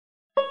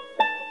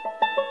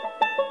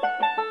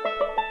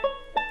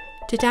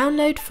To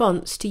download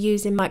fonts to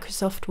use in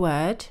Microsoft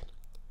Word,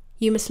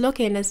 you must log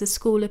in as a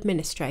school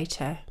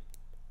administrator.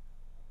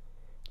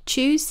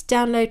 Choose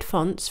Download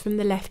Fonts from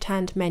the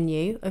left-hand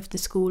menu of the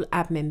school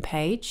admin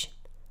page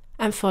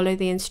and follow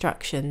the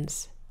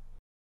instructions.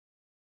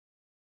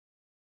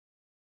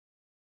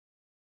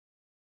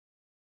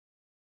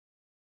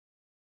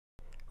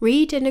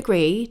 Read and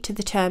agree to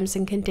the terms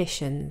and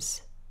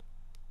conditions.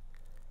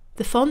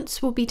 The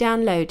fonts will be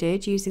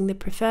downloaded using the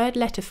preferred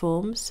letter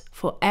forms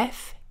for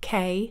F,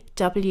 K,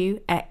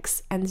 W,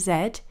 X and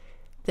Z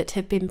that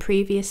have been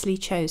previously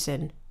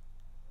chosen.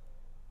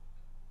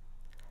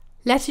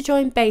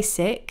 Letterjoin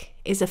Basic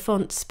is a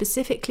font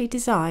specifically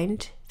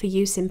designed for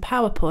use in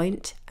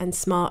PowerPoint and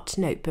Smart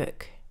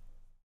Notebook.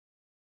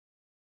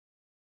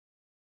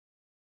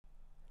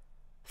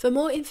 For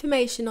more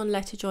information on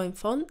Letterjoin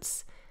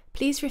fonts,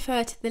 please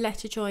refer to the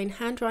Letterjoin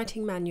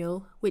handwriting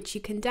manual, which you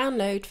can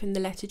download from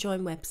the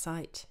Letterjoin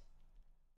website.